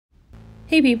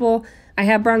Hey people, I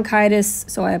have bronchitis,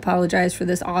 so I apologize for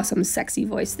this awesome sexy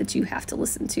voice that you have to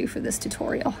listen to for this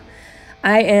tutorial.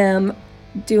 I am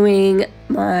doing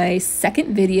my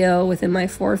second video within my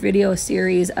 4-video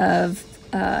series of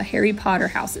Harry Potter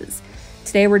houses.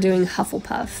 Today we're doing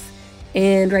Hufflepuff,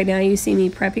 and right now you see me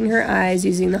prepping her eyes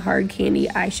using the hard candy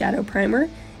eyeshadow primer,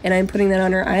 and I'm putting that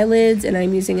on her eyelids, and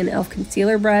I'm using an e.l.f.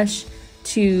 concealer brush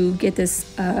to get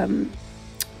this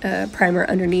primer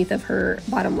underneath of her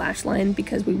bottom lash line,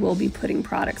 because we will be putting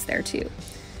products there too.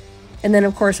 And then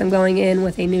of course I'm going in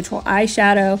with a neutral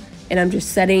eyeshadow, and I'm just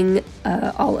setting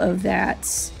all of that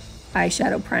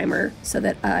eyeshadow primer so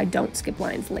that I don't skip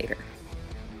lines later.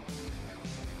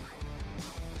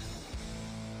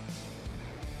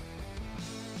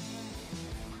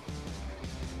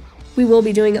 We will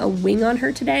be doing a wing on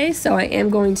her today, so I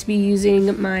am going to be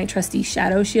using my trusty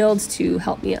shadow shields to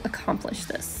help me accomplish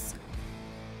this.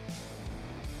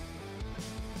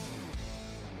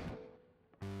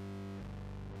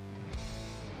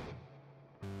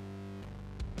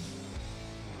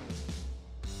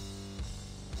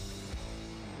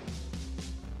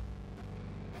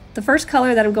 The first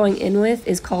color that I'm going in with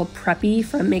is called Preppy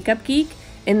from Makeup Geek,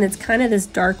 and it's kind of this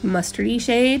dark mustardy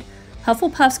shade.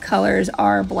 Hufflepuff's colors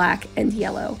are black and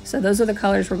yellow, so those are the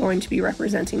colors we're going to be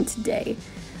representing today.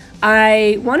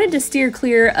 I wanted to steer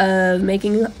clear of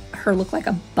making her look like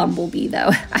a bumblebee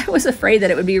though. I was afraid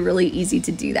that it would be really easy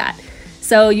to do that.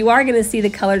 So you are going to see the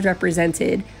colors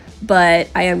represented, but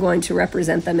I am going to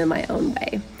represent them in my own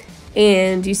way.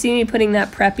 And you see me putting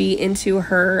that Preppy into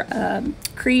her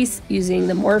crease using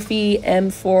the Morphe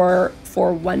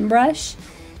M441 brush.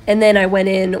 And then I went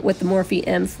in with the Morphe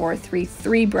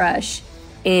M433 brush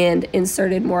and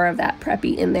inserted more of that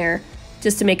Preppy in there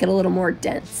just to make it a little more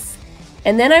dense.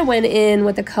 And then I went in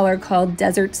with a color called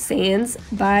Desert Sands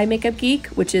by Makeup Geek,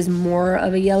 which is more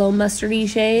of a yellow mustardy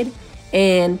shade,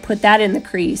 and put that in the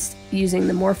crease using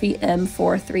the Morphe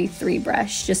M433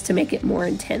 brush just to make it more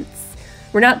intense.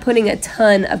 We're not putting a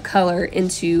ton of color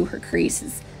into her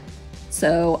creases,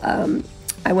 so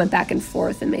I went back and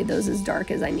forth and made those as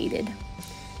dark as I needed.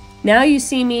 Now you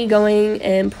see me going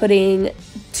and putting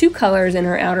 2 colors in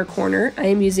her outer corner. I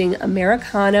am using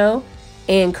Americano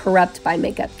and Corrupt by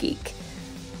Makeup Geek.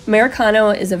 Americano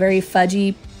is a very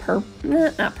fudgy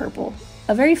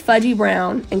a very fudgy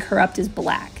brown, and Corrupt is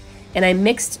black. And I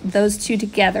mixed those two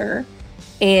together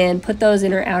and put those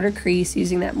in her outer crease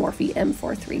using that Morphe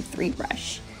M433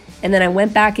 brush. And then I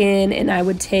went back in and I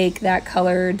would take that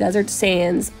color Desert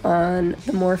Sands on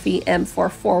the Morphe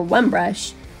M441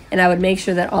 brush, and I would make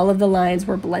sure that all of the lines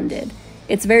were blended.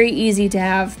 It's very easy to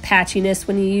have patchiness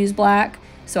when you use black,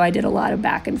 so I did a lot of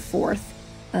back and forth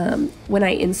when I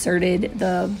inserted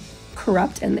the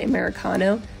Corrupt and the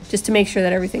Americano, just to make sure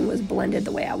that everything was blended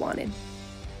the way I wanted.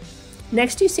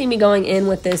 Next you see me going in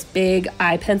with this big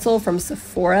eye pencil from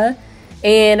Sephora,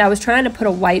 and I was trying to put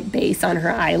a white base on her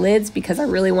eyelids because I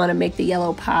really want to make the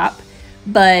yellow pop,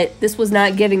 but this was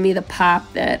not giving me the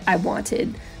pop that I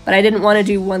wanted. But I didn't want to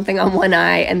do one thing on one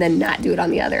eye and then not do it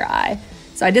on the other eye.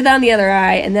 So I did that on the other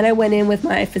eye, and then I went in with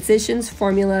my Physicians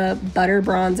Formula Butter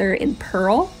Bronzer in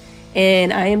Pearl,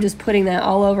 and I am just putting that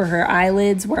all over her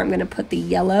eyelids where I'm going to put the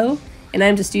yellow, and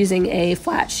I'm just using a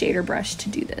flat shader brush to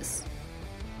do this.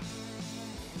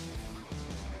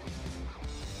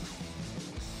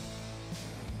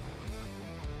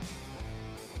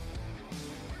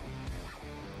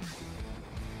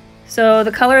 So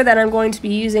the color that I'm going to be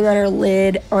using on her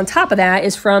lid on top of that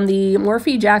is from the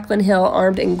Morphe Jaclyn Hill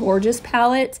Armed and Gorgeous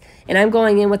palette, and I'm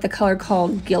going in with the color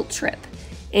called Guilt Trip.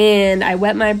 And I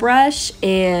wet my brush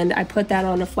and I put that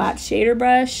on a flat shader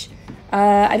brush.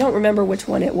 I don't remember which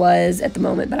one it was at the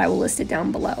moment, but I will list it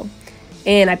down below.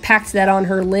 And I packed that on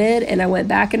her lid, and I went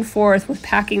back and forth with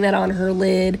packing that on her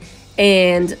lid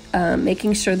and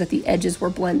making sure that the edges were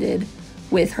blended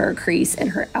with her crease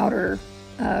and her outer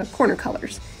corner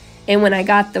colors. And when I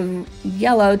got the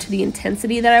yellow to the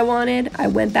intensity that I wanted, I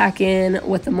went back in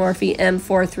with the Morphe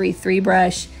M433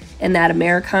 brush and that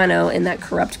Americano in that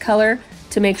Corrupt color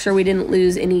to make sure we didn't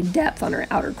lose any depth on our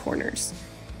outer corners.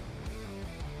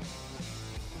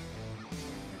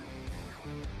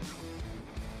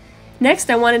 Next,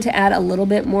 I wanted to add a little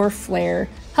bit more flare.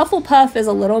 Hufflepuff is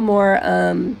a little more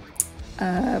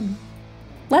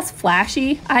less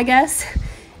flashy, I guess,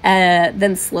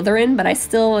 than Slytherin, but it's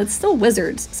still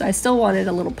wizards, so I still wanted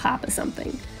a little pop of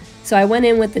something. So I went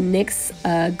in with the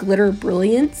NYX Glitter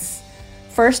Brilliance.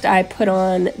 First I put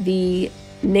on the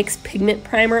NYX Pigment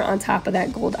Primer on top of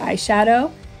that gold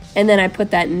eyeshadow, and then I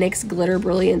put that NYX Glitter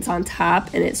Brilliance on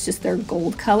top, and it's just their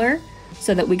gold color,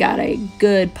 so that we got a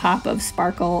good pop of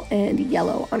sparkle and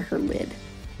yellow on her lid.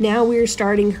 Now we're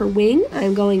starting her wing.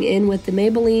 I'm going in with the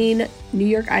Maybelline New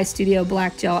York Eye Studio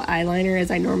Black Gel Eyeliner as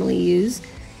I normally use.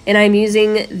 And I'm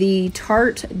using the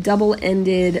Tarte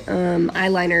double-ended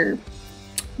eyeliner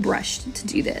brush to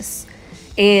do this.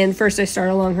 And first I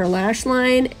start along her lash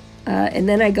line, and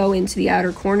then I go into the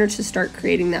outer corner to start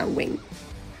creating that wing.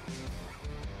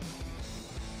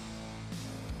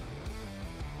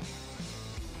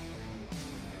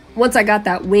 Once I got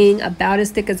that wing about as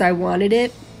thick as I wanted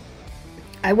it,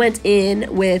 I went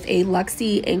in with a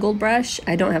Luxie angled brush.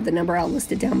 I don't have the number, I'll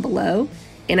list it down below.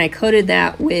 And I coated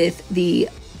that with the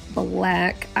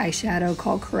black eyeshadow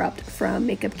called Corrupt from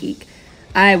Makeup Geek.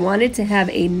 I wanted to have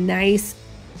a nice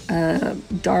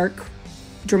dark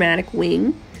dramatic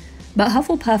wing, but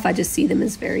Hufflepuff, I just see them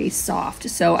as very soft,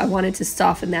 so I wanted to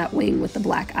soften that wing with the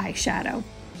black eyeshadow.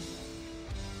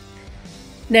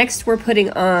 Next we're putting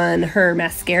on her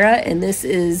mascara, and this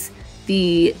is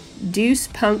the Deuce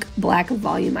Punk Black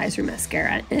Volumizer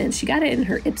Mascara, and she got it in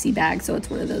her Ipsy bag, so it's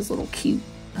one of those little cute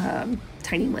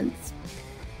tiny ones.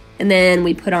 And then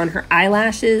we put on her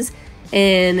eyelashes,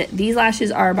 and these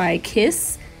lashes are by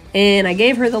Kiss, and I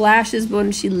gave her the lashes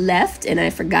when she left, and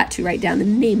I forgot to write down the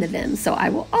name of them, so I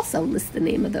will also list the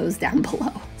name of those down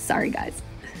below. Sorry guys.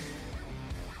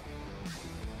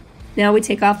 Now we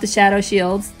take off the shadow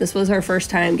shields. This was her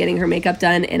first time getting her makeup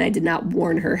done, and I did not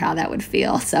warn her how that would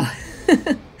feel, so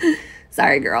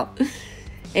sorry girl.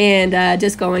 And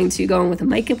just going to go in with a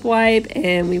makeup wipe,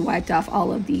 and we wiped off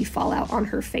all of the fallout on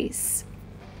her face.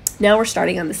 Now we're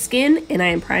starting on the skin, and I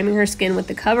am priming her skin with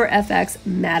the Cover FX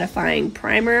Mattifying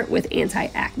Primer with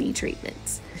anti-acne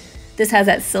treatments. This has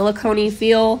that silicone-y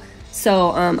feel,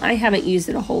 so I haven't used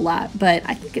it a whole lot, but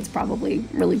I think it's probably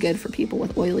really good for people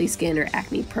with oily skin or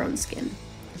acne-prone skin.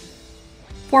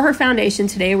 For her foundation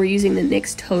today, we're using the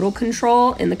NYX Total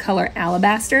Control in the color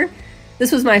Alabaster.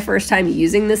 This was my first time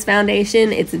using this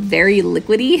foundation. It's very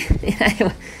liquidy, and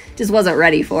I just wasn't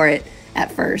ready for it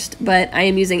at first, but I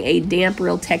am using a damp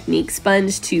Real Technique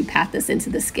sponge to pat this into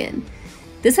the skin.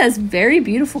 This has very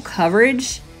beautiful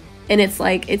coverage, and it's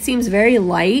like, it seems very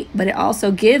light, but it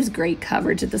also gives great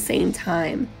coverage at the same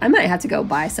time. I might have to go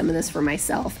buy some of this for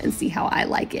myself and see how I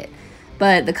like it.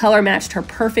 But the color matched her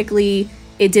perfectly.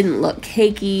 It didn't look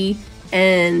cakey,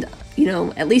 and you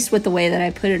know, at least with the way that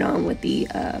I put it on with the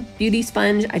beauty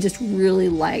sponge, I just really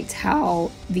liked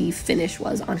how the finish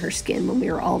was on her skin when we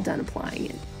were all done applying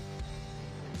it.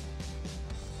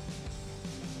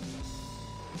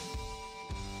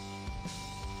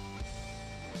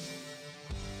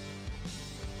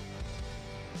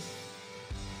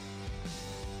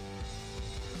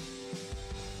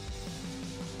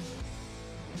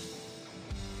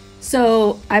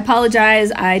 So I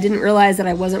apologize, I didn't realize that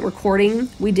I wasn't recording.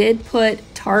 We did put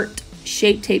Tarte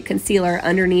Shape Tape Concealer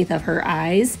underneath of her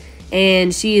eyes,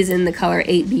 and she is in the color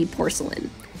 8B Porcelain.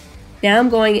 Now I'm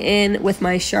going in with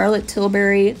my Charllote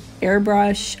Tilbury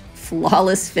Airbrush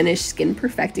Flawless Finish Skin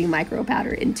Perfecting Micro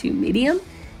Powder into medium,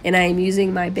 and I am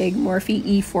using my big Morphe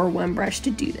E41 brush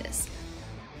to do this.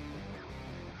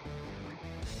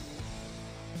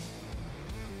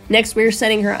 Next, we're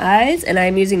setting her eyes, and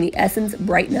I'm using the Essence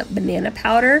Brighten Up Banana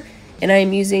Powder, and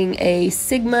I'm using a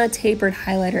Sigma Tapered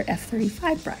Highlighter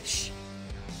F35 brush.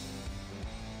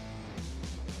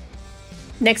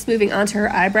 Next, moving on to her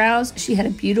eyebrows. She had a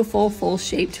beautiful full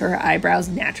shape to her eyebrows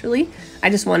naturally. I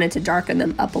just wanted to darken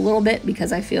them up a little bit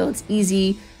because I feel it's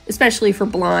easy, especially for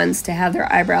blondes, to have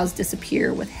their eyebrows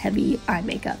disappear with heavy eye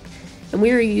makeup. And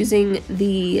we are using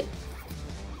the,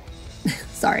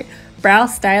 Brow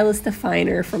Stylist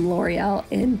Definer from Loreal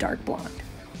in Dark Blonde.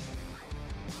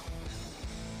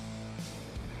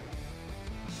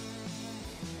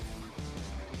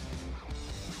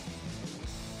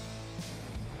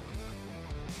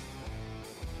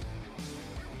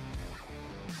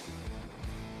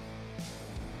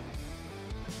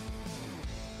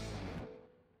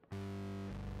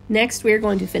 Next, we're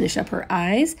going to finish up her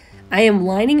eyes. I am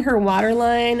lining her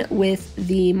waterline with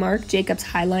the Marc Jacobs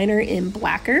Highliner in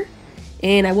Blacquer.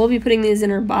 And I will be putting these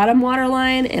in her bottom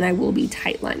waterline, and I will be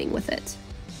tight lining with it.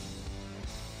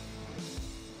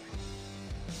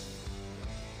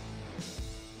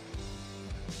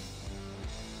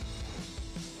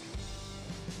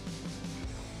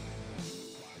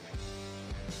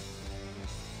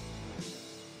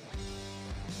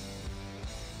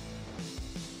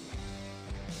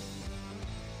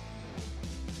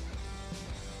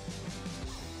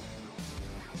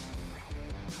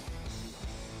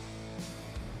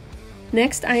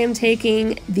 Next, I am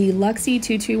taking the Luxie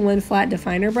 221 Flat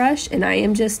Definer Brush, and I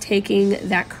am just taking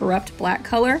that Corrupt black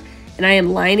color, and I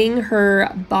am lining her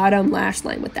bottom lash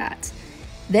line with that.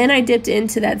 Then I dipped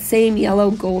into that same yellow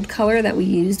gold color that we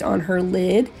used on her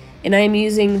lid, and I am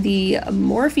using the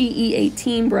Morphe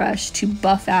E18 brush to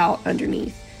buff out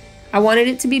underneath. I wanted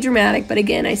it to be dramatic, but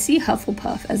again, I see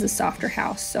Hufflepuff as a softer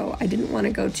house, so I didn't want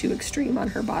to go too extreme on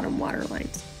her bottom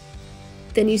waterlines.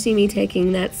 Then you see me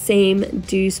taking that same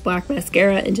Deuce Black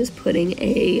Mascara and just putting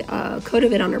a coat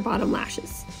of it on her bottom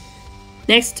lashes.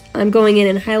 Next, I'm going in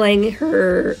and highlighting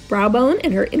her brow bone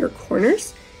and her inner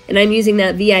corners, and I'm using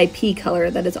that VIP color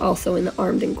that is also in the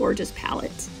Armed and Gorgeous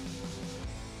palette.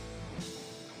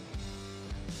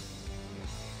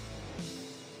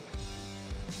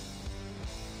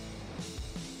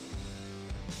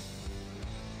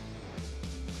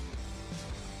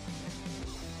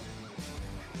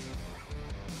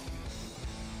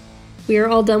 We are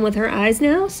all done with her eyes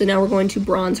now, so now we're going to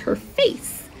bronze her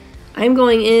face. I'm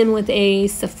going in with a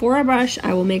Sephora brush.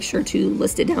 I will make sure to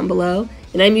list it down below.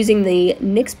 And I'm using the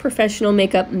NYX Professional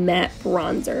Makeup Matte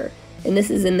Bronzer, and this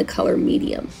is in the color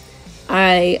medium.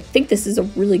 I think this is a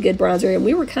really good bronzer, and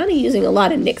we were kind of using a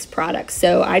lot of NYX products,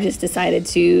 so I just decided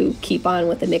to keep on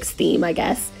with the NYX theme, I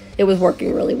guess. It was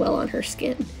working really well on her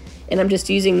skin. And I'm just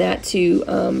using that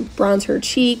to bronze her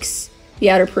cheeks, the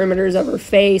outer perimeters of her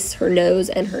face, her nose,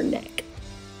 and her neck.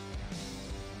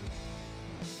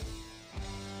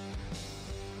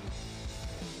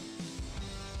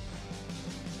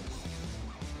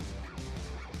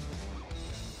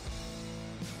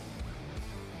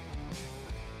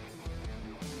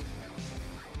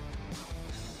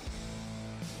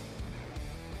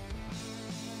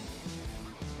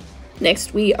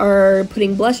 Next, we are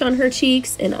putting blush on her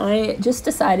cheeks, and I just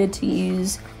decided to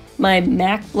use my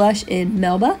MAC blush in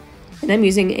Melba, and I'm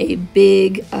using a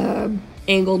big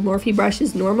angled Morphe brush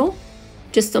as normal,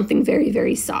 just something very,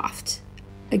 very soft.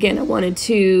 Again, I wanted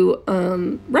to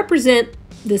represent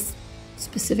this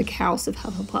specific house of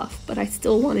Hufflepuff, but I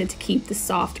still wanted to keep the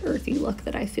soft, earthy look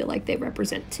that I feel like they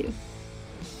represent too.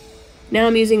 Now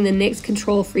I'm using the NYX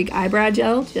Control Freak Eyebrow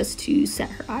Gel just to set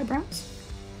her eyebrows.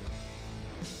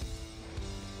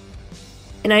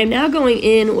 And I am now going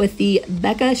in with the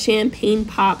Becca Champagne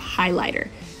Pop Highlighter.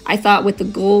 I thought with the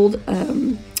gold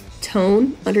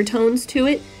undertones to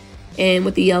it, and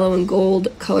with the yellow and gold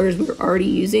colors we were already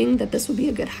using, that this would be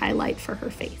a good highlight for her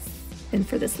face and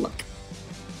for this look.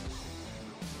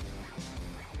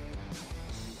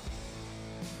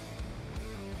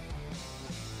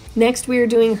 Next, we are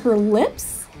doing her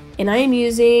lips, and I am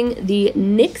using the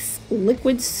NYX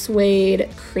Liquid Suede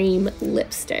Cream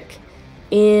Lipstick.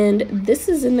 And this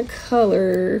is in the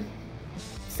color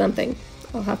something.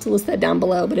 I'll have to list that down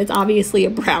below, but it's obviously a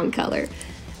brown color.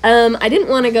 I didn't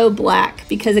want to go black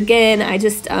because, again,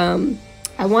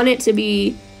 I want it to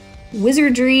be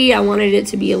wizardry. I wanted it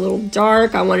to be a little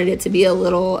dark. I wanted it to be a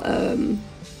little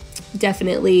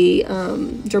definitely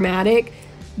dramatic,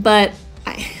 but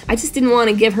I just didn't want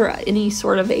to give her any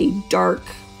sort of a dark,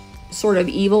 sort of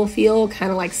evil feel,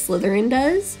 kind of like Slytherin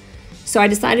does. So I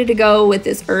decided to go with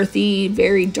this earthy,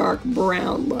 very dark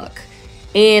brown look.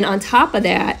 And on top of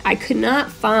that, I could not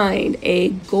find a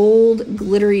gold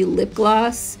glittery lip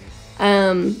gloss,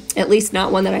 at least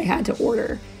not one that I had to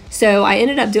order. So I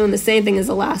ended up doing the same thing as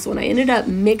the last one. I ended up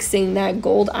mixing that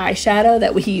gold eyeshadow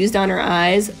that we used on our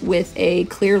eyes with a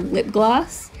clear lip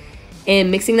gloss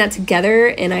and mixing that together.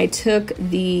 And I took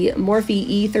the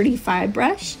Morphe E35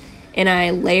 brush and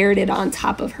I layered it on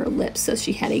top of her lips so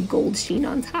she had a gold sheen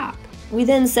on top. We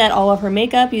then set all of her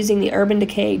makeup using the Urban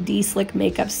Decay De-Slick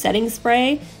Makeup Setting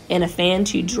Spray and a fan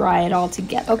to dry it all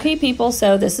together. Okay, people,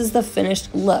 so this is the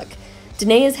finished look.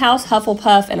 Danae's House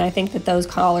Hufflepuff, and I think that those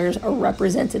colors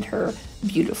represented her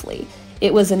beautifully.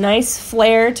 It was a nice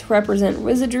flare to represent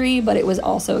wizardry, but it was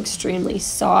also extremely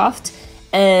soft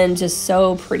and just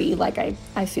so pretty, like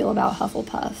I feel about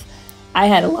Hufflepuff. I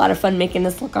had a lot of fun making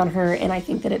this look on her, and I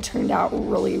think that it turned out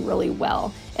really, really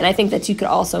well. And I think that you could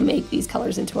also make these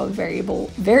colors into a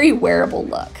very wearable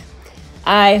look.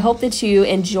 I hope that you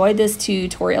enjoyed this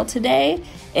tutorial today,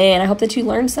 and I hope that you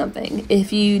learned something.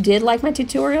 If you did like my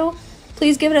tutorial,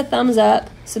 please give it a thumbs up,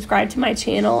 subscribe to my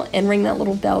channel, and ring that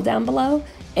little bell down below,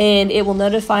 and it will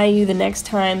notify you the next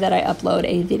time that I upload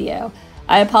a video.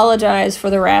 I apologize for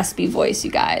the raspy voice,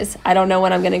 you guys. I don't know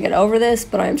when I'm going to get over this,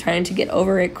 but I'm trying to get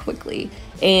over it quickly.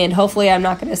 And hopefully I'm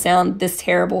not going to sound this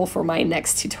terrible for my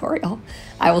next tutorial.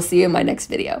 I will see you in my next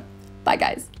video. Bye,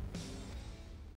 guys.